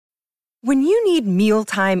When you need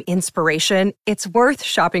mealtime inspiration, it's worth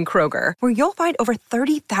shopping Kroger, where you'll find over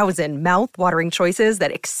 30,000 mouth-watering choices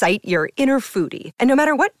that excite your inner foodie. And no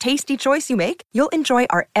matter what tasty choice you make, you'll enjoy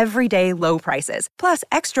our everyday low prices, plus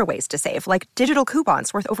extra ways to save, like digital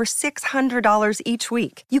coupons worth over $600 each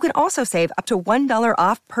week. You can also save up to $1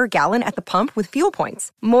 off per gallon at the pump with fuel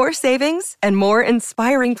points. More savings and more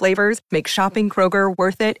inspiring flavors make shopping Kroger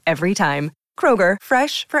worth it every time. Kroger,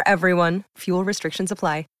 fresh for everyone. Fuel restrictions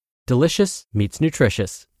apply. Delicious meets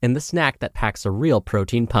nutritious in the snack that packs a real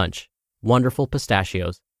protein punch. Wonderful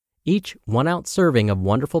Pistachios. Each 1-ounce serving of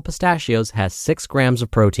Wonderful Pistachios has 6 grams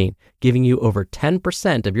of protein, giving you over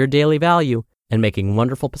 10% of your daily value and making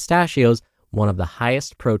Wonderful Pistachios one of the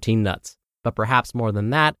highest protein nuts. But perhaps more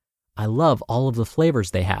than that, I love all of the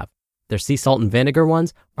flavors they have. Their sea salt and vinegar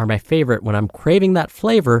ones are my favorite when I'm craving that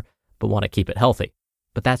flavor but want to keep it healthy.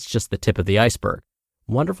 But that's just the tip of the iceberg.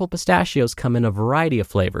 Wonderful Pistachios come in a variety of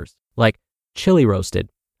flavors, like chili roasted,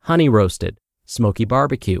 honey roasted, smoky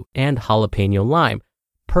barbecue, and jalapeno lime,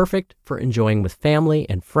 perfect for enjoying with family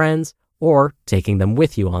and friends or taking them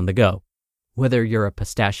with you on the go. Whether you're a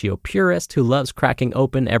pistachio purist who loves cracking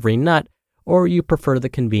open every nut, or you prefer the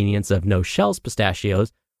convenience of no-shells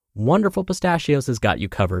pistachios, Wonderful Pistachios has got you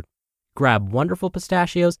covered. Grab Wonderful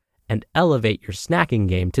Pistachios and elevate your snacking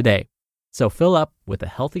game today. So fill up with a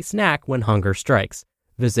healthy snack when hunger strikes.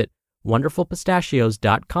 Visit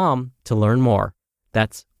wonderfulpistachios.com to learn more.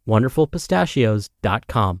 That's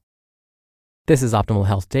wonderfulpistachios.com. This is Optimal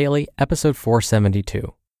Health Daily, episode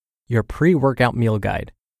 472. Your pre-workout meal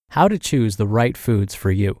guide. How to choose the right foods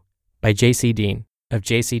for you, by JC Dean of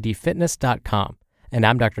jcdfitness.com. And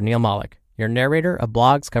I'm Dr. Neil Malik, your narrator of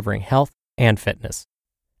blogs covering health and fitness.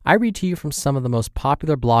 I read to you from some of the most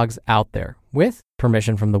popular blogs out there, with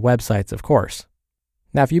permission from the websites, of course.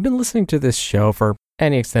 Now, if you've been listening to this show for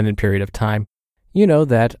any extended period of time, you know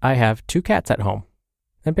that I have 2 cats at home.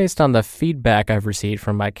 And based on the feedback I've received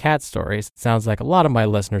from my cat stories, it sounds like a lot of my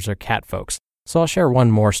listeners are cat folks. So I'll share one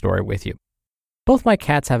more story with you. Both my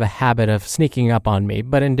cats have a habit of sneaking up on me,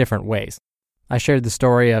 but in different ways. I shared the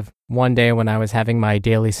story of one day when I was having my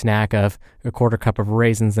daily snack of a 1/4 cup of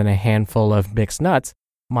raisins and a handful of mixed nuts.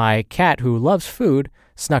 My cat, who loves food,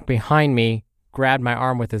 snuck behind me, grabbed my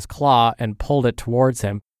arm with his claw, and pulled it towards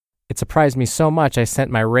him. It surprised me so much I sent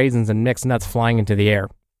my raisins and mixed nuts flying into the air.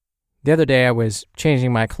 The other day I was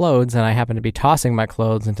changing my clothes and I happened to be tossing my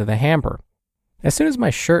clothes into the hamper. As soon as my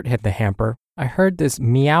shirt hit the hamper, I heard this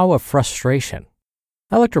meow of frustration.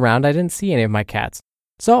 I looked around, I didn't see any of my cats.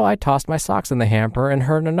 So I tossed my socks in the hamper and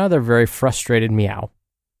heard another very frustrated meow.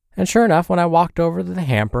 And sure enough, when I walked over to the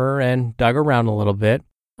hamper and dug around a little bit,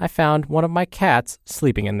 I found one of my cats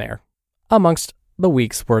sleeping in there, amongst the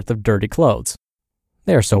week's worth of dirty clothes.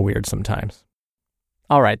 They are so weird sometimes.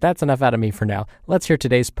 All right, that's enough out of me for now. Let's hear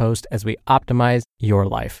today's post as we optimize your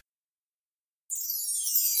life.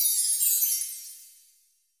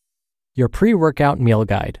 Your pre-workout meal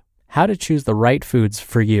guide. How to choose the right foods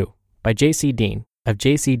for you, by JC Dean of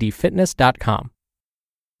jcdfitness.com.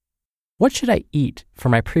 What should I eat for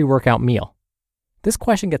my pre-workout meal? This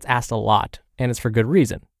question gets asked a lot, and it's for good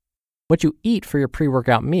reason. What you eat for your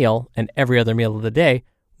pre-workout meal and every other meal of the day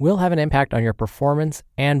will have an impact on your performance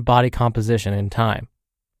and body composition in time.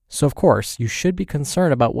 So of course, you should be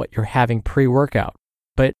concerned about what you're having pre-workout,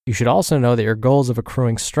 but you should also know that your goals of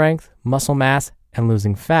accruing strength, muscle mass, and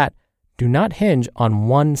losing fat do not hinge on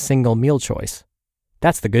one single meal choice.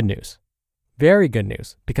 That's the good news. Very good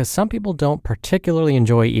news, because some people don't particularly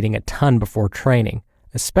enjoy eating a ton before training,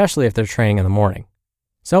 especially if they're training in the morning.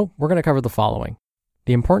 So we're going to cover the following: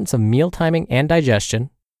 the importance of meal timing and digestion,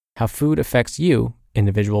 how food affects you,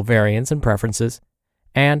 individual variants and preferences,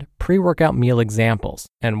 and pre-workout meal examples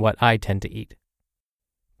and what I tend to eat.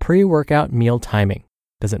 Pre-workout meal timing.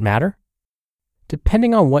 Does it matter?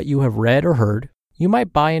 Depending on what you have read or heard, you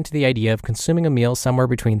might buy into the idea of consuming a meal somewhere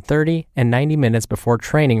between 30 and 90 minutes before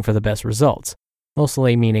training for the best results,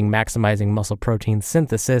 mostly meaning maximizing muscle protein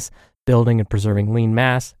synthesis, building and preserving lean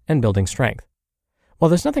mass, and building strength. While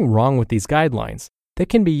there's nothing wrong with these guidelines, they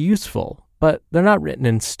can be useful, but they're not written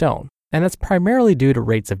in stone, and that's primarily due to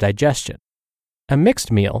rates of digestion. A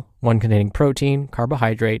mixed meal, one containing protein,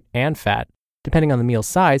 carbohydrate, and fat, depending on the meal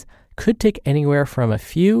size, could take anywhere from a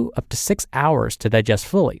few up to 6 hours to digest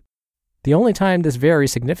fully. The only time this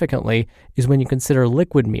varies significantly is when you consider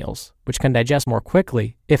liquid meals, which can digest more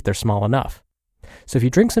quickly if they're small enough. So if you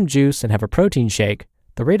drink some juice and have a protein shake,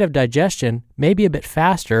 the rate of digestion may be a bit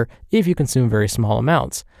faster if you consume very small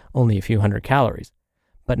amounts, only a few hundred calories,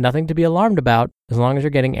 but nothing to be alarmed about as long as you're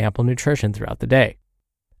getting ample nutrition throughout the day.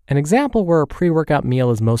 An example where a pre-workout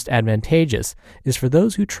meal is most advantageous is for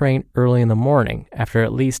those who train early in the morning after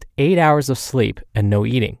at least 8 hours of sleep and no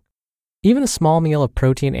eating. Even a small meal of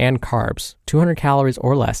protein and carbs, 200 calories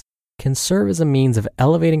or less, can serve as a means of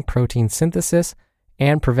elevating protein synthesis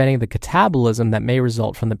and preventing the catabolism that may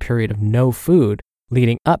result from the period of no food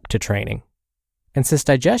leading up to training. And since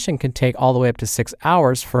digestion can take all the way up to 6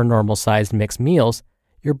 hours for normal-sized mixed meals,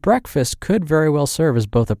 your breakfast could very well serve as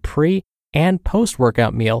both a pre- and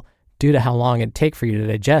post-workout meal due to how long it'd take for you to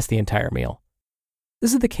digest the entire meal.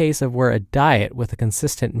 This is the case of where a diet with a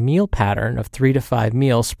consistent meal pattern of 3 to 5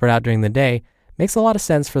 meals spread out during the day makes a lot of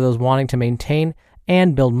sense for those wanting to maintain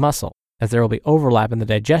and build muscle, as there will be overlap in the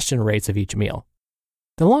digestion rates of each meal.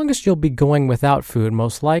 The longest you'll be going without food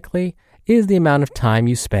most likely is the amount of time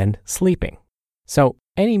you spend sleeping. So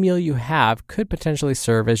any meal you have could potentially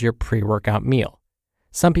serve as your pre-workout meal.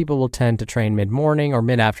 Some people will tend to train mid-morning or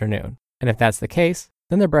mid-afternoon, and if that's the case,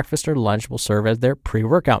 then their breakfast or lunch will serve as their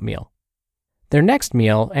pre-workout meal. Their next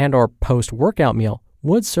meal and or post-workout meal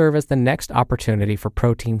would serve as the next opportunity for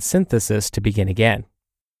protein synthesis to begin again.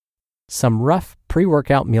 Some rough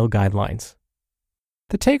pre-workout meal guidelines.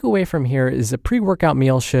 The takeaway from here is a pre-workout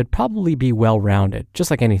meal should probably be well-rounded,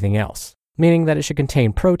 just like anything else, meaning that it should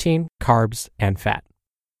contain protein, carbs, and fat.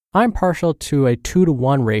 I'm partial to a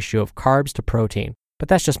 2-to-1 ratio of carbs to protein, but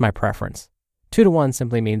that's just my preference. 2-to-1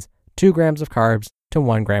 simply means 2 grams of carbs to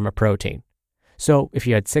 1 gram of protein. So if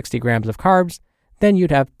you had 60 grams of carbs, then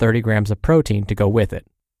you'd have 30 grams of protein to go with it.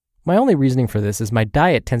 My only reasoning for this is my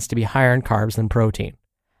diet tends to be higher in carbs than protein.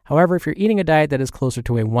 However, if you're eating a diet that is closer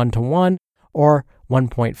to a 1-to-1 or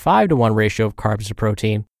 1.5-to-1 ratio of carbs to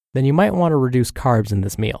protein, then you might want to reduce carbs in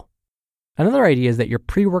this meal. Another idea is that your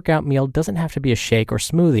pre-workout meal doesn't have to be a shake or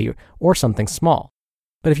smoothie or something small.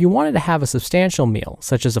 But if you wanted to have a substantial meal,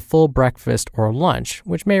 such as a full breakfast or lunch,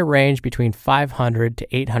 which may range between 500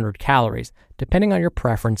 to 800 calories, depending on your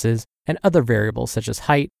preferences and other variables such as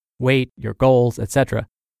height, weight, your goals, etc.,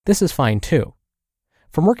 this is fine too.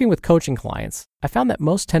 From working with coaching clients, I found that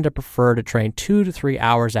most tend to prefer to train 2 to 3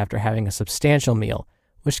 hours after having a substantial meal,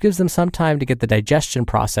 which gives them some time to get the digestion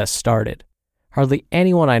process started. Hardly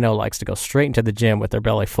anyone I know likes to go straight into the gym with their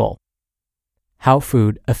belly full. How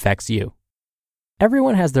food affects you.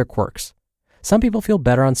 Everyone has their quirks. Some people feel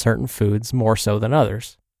better on certain foods more so than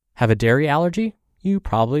others. Have a dairy allergy? You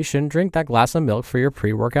probably shouldn't drink that glass of milk for your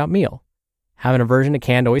pre-workout meal. Have an aversion to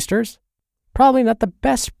canned oysters? Probably not the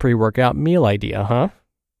best pre-workout meal idea, huh?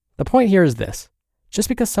 The point here is this. Just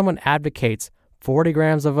because someone advocates 40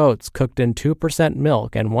 grams of oats cooked in 2%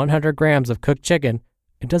 milk and 100 grams of cooked chicken,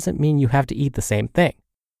 it doesn't mean you have to eat the same thing.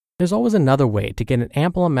 There's always another way to get an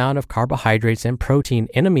ample amount of carbohydrates and protein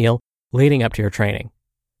in a meal leading up to your training.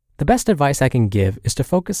 The best advice I can give is to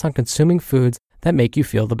focus on consuming foods that make you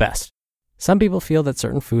feel the best. Some people feel that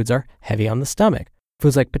certain foods are heavy on the stomach.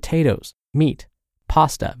 Foods like potatoes, meat,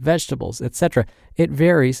 pasta, vegetables, etc. It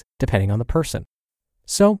varies depending on the person.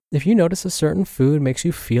 So, if you notice a certain food makes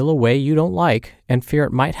you feel a way you don't like and fear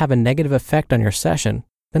it might have a negative effect on your session,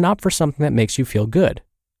 then opt for something that makes you feel good.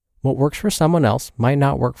 What works for someone else might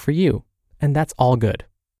not work for you, and that's all good.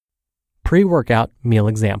 Pre-workout meal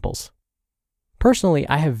examples. Personally,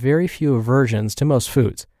 I have very few aversions to most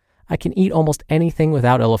foods. I can eat almost anything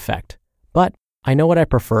without ill effect, but I know what I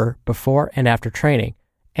prefer before and after training,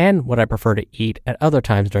 and what I prefer to eat at other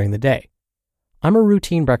times during the day. I'm a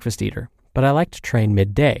routine breakfast eater, but I like to train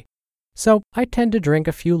midday. So I tend to drink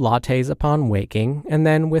a few lattes upon waking, and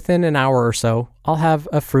then within an hour or so, I'll have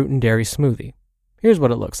a fruit and dairy smoothie. Here's what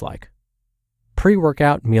it looks like.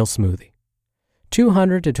 Pre-workout meal smoothie.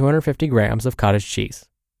 200 to 250 grams of cottage cheese,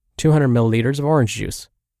 200 milliliters of orange juice,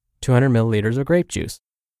 200 milliliters of grape juice,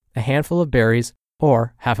 a handful of berries,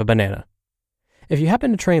 or half a banana. If you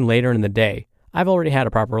happen to train later in the day, I've already had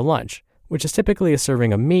a proper lunch, which is typically a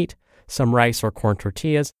serving of meat, some rice or corn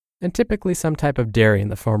tortillas, and typically some type of dairy in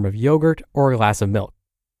the form of yogurt or a glass of milk.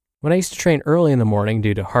 When I used to train early in the morning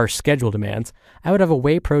due to harsh schedule demands, I would have a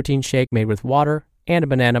whey protein shake made with water and a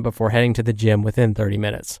banana before heading to the gym within 30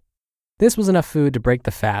 minutes. This was enough food to break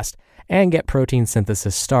the fast and get protein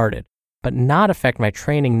synthesis started, but not affect my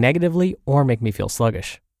training negatively or make me feel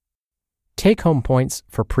sluggish. Take-home points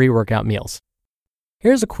for pre-workout meals.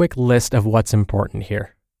 Here's a quick list of what's important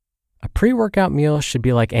here. A pre-workout meal should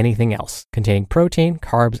be like anything else, containing protein,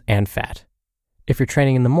 carbs, and fat. If you're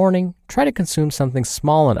training in the morning, try to consume something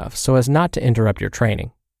small enough so as not to interrupt your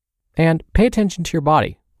training. And pay attention to your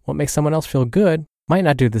body. What makes someone else feel good might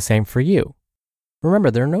not do the same for you.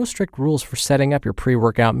 Remember, there are no strict rules for setting up your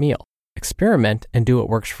pre-workout meal. Experiment and do what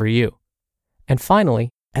works for you. And finally,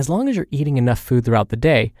 as long as you're eating enough food throughout the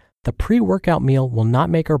day, the pre-workout meal will not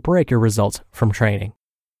make or break your results from training.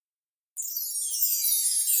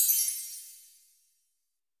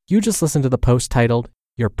 You just listened to the post titled,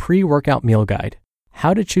 Your Pre-Workout Meal Guide,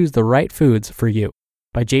 How to Choose the Right Foods for You,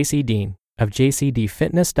 by JC Dean of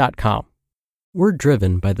jcdfitness.com. We're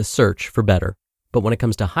driven by the search for better, but when it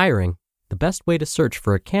comes to hiring, the best way to search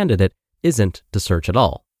for a candidate isn't to search at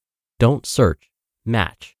all. Don't search,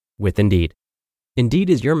 match with Indeed. Indeed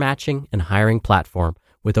is your matching and hiring platform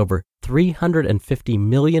with over 350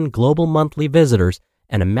 million global monthly visitors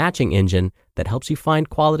and a matching engine that helps you find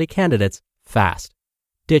quality candidates fast.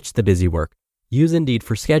 Ditch the busy work. Use Indeed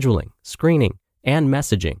for scheduling, screening, and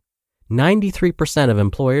messaging. 93% of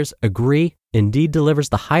employers agree Indeed delivers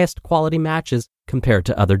the highest quality matches compared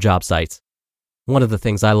to other job sites. One of the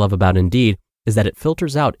things I love about Indeed is that it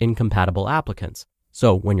filters out incompatible applicants.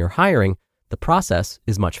 So when you're hiring, the process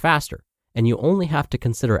is much faster, and you only have to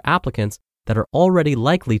consider applicants that are already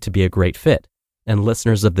likely to be a great fit. And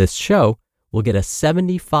listeners of this show will get a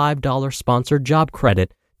 $75 sponsored job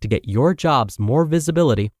credit to get your jobs more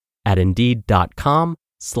visibility at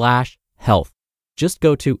Indeed.com/health. Just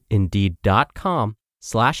go to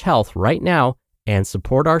Indeed.com/health right now and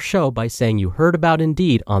support our show by saying you heard about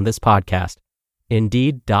Indeed on this podcast.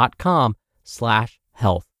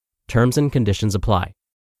 Indeed.com/health. Terms and conditions apply.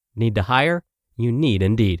 Need to hire? You need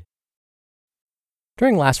Indeed.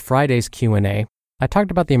 During last Friday's Q&A, I talked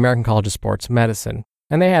about the American College of Sports Medicine,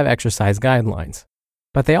 and they have exercise guidelines.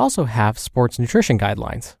 But they also have sports nutrition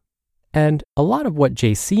guidelines. And a lot of what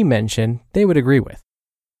JC mentioned, they would agree with.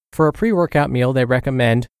 For a pre-workout meal, they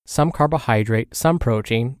recommend some carbohydrate, some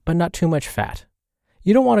protein, but not too much fat.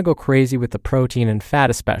 You don't want to go crazy with the protein and fat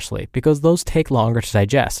especially, because those take longer to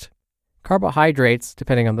digest. Carbohydrates,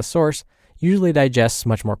 depending on the source, usually digest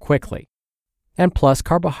much more quickly. And plus,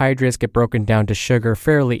 carbohydrates get broken down to sugar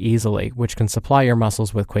fairly easily, which can supply your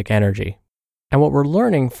muscles with quick energy. And what we're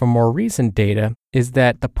learning from more recent data is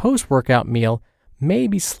that the post-workout meal may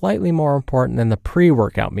be slightly more important than the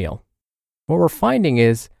pre-workout meal. What we're finding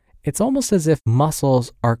is it's almost as if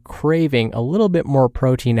muscles are craving a little bit more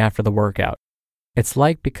protein after the workout. It's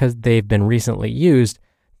like because they've been recently used,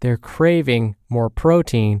 they're craving more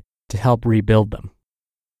protein to help rebuild them.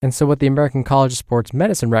 And so what the American College of Sports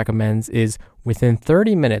Medicine recommends is within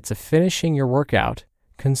 30 minutes of finishing your workout,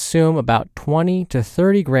 consume about 20 to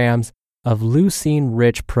 30 grams of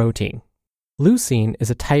leucine-rich protein. Leucine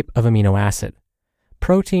is a type of amino acid.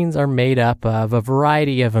 Proteins are made up of a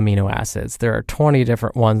variety of amino acids. There are 20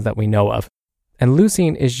 different ones that we know of. And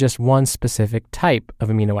leucine is just one specific type of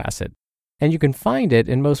amino acid. And you can find it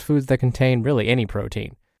in most foods that contain really any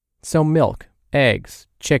protein. So milk, eggs,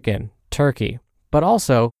 chicken, turkey, but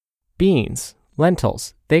also beans,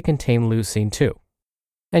 lentils, they contain leucine too.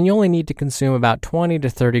 And you only need to consume about 20 to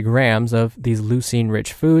 30 grams of these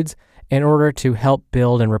leucine-rich foods in order to help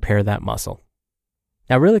build and repair that muscle.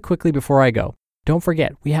 Now, really quickly before I go, don't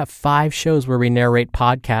forget, we have 5 shows where we narrate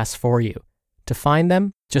podcasts for you. To find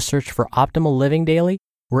them, just search for Optimal Living Daily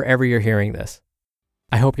wherever you're hearing this.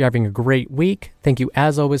 I hope you're having a great week. Thank you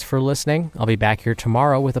as always for listening. I'll be back here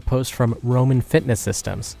tomorrow with a post from Roman Fitness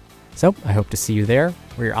Systems. So I hope to see you there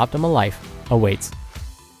where your optimal life awaits.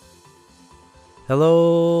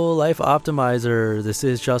 Hello, Life Optimizer. This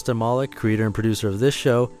is Justin Malik, creator and producer of this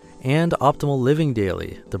show and Optimal Living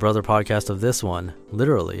Daily, the brother podcast of this one.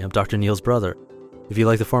 Literally, I'm Dr. Neil's brother. If you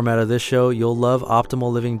like the format of this show, you'll love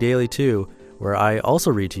Optimal Living Daily too, where I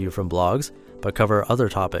also read to you from blogs, but cover other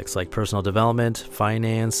topics like personal development,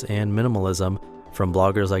 finance, and minimalism from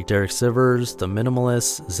bloggers like Derek Sivers, The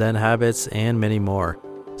Minimalists, Zen Habits, and many more.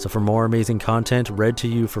 So for more amazing content read to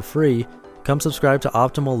you for free, come subscribe to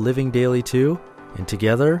Optimal Living Daily too, and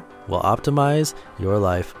together we'll optimize your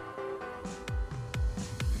life.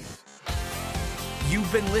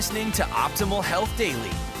 You've been listening to Optimal Health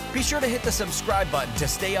Daily. Be sure to hit the subscribe button to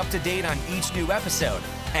stay up to date on each new episode,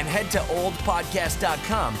 and head to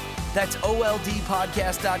oldpodcast.com. That's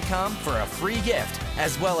oldpodcast.com for a free gift,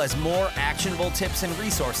 as well as more actionable tips and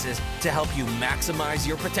resources to help you maximize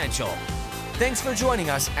your potential. Thanks for joining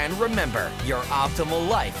us, and remember, your optimal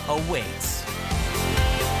life awaits.